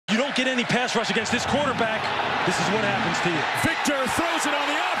get any pass rush against this quarterback, this is what happens to you. Victor throws it on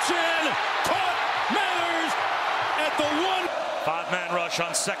the option. Caught. Mathers at the 1. 5-man rush on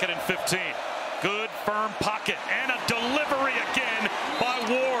 2nd and 15. Good firm pocket and a delivery again by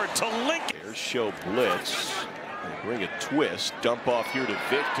Ward to Lincoln. There's show blitz. They bring a twist. Dump off here to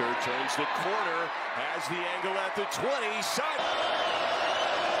Victor. Turns the corner. Has the angle at the 20. Side.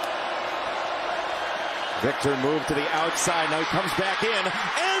 Victor moved to the outside. Now he comes back in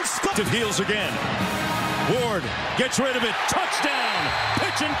and To heels again. Ward gets rid of it. Touchdown.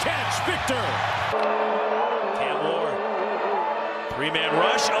 Pitch and catch. Victor. Cam Ward. 3-man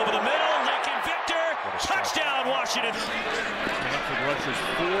rush over the middle. Lincoln Victor. Touchdown, Washington. Stanford rushes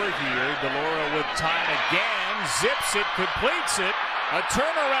 4 here. Delora with time again. Zips it. Completes it. A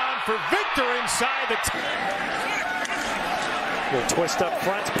turnaround for Victor inside the. Little twist up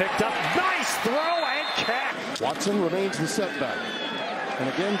front. Picked up. Nice throw and catch. Watson remains the setback. And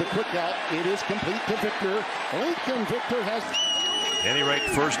again, the quick out. It is complete to Victor. Lincoln Victor has. Any rate,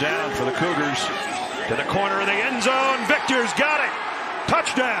 first down for the Cougars. To the corner of the end zone. Victor's got it.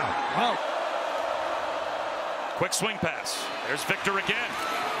 Touchdown. Wow. Quick swing pass. There's Victor again.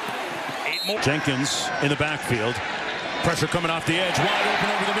 8 more. Jenkins in the backfield. Pressure coming off the edge. Wide open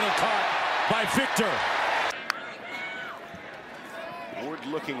over the middle. Caught by Victor. Ward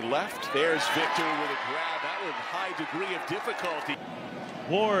looking left. There's Victor with a grab. That with high degree of difficulty.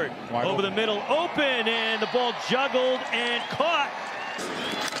 Ward over the middle, open, and the ball juggled and caught.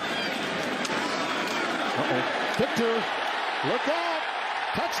 Victor, look out.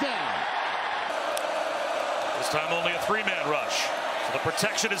 Touchdown. This time only a 3-man rush. So the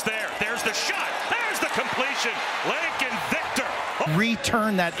protection is there. There's the shot. There's the completion. Lincoln Victor.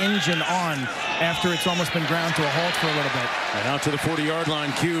 Return that engine on after it's almost been ground to a halt for a little bit. And out to the 40-yard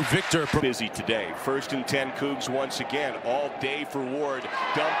line. Q. Victor. Busy today. 1st and 10 Cougs once again. All day for Ward.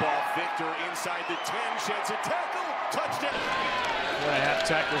 Dump off Victor inside the 10. Sheds a tackle. Touchdown. 4.5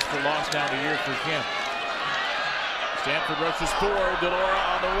 tackles for loss down the year for Kim. Stanford rushes forward. Delora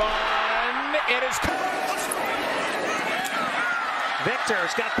on the run. It is.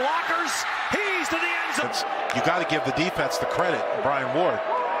 Victor's got blockers. He's to the end zone. You got to give the defense the credit, Brian Ward.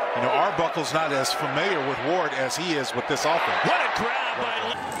 You know, Arbuckle's not as familiar with Ward as he is with this offense. What a grab by.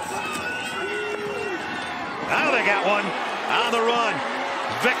 Now they got one on the run.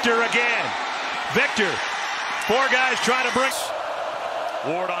 Victor again. Victor. 4 guys trying to bring.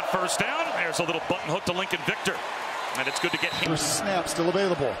 Ward on first down. There's a little button hook to Lincoln Victor. And it's good to get him. Snap still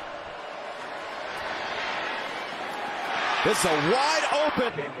available. This is a wide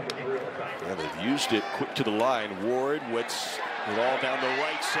open. Yeah, they've used it quick to the line. Ward, what's it all down the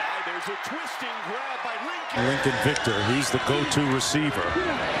right side. There's a twisting grab by Lincoln. Lincoln Victor, he's the go-to receiver.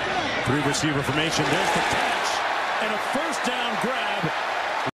 3 receiver formation. There's the catch. And a first down grab.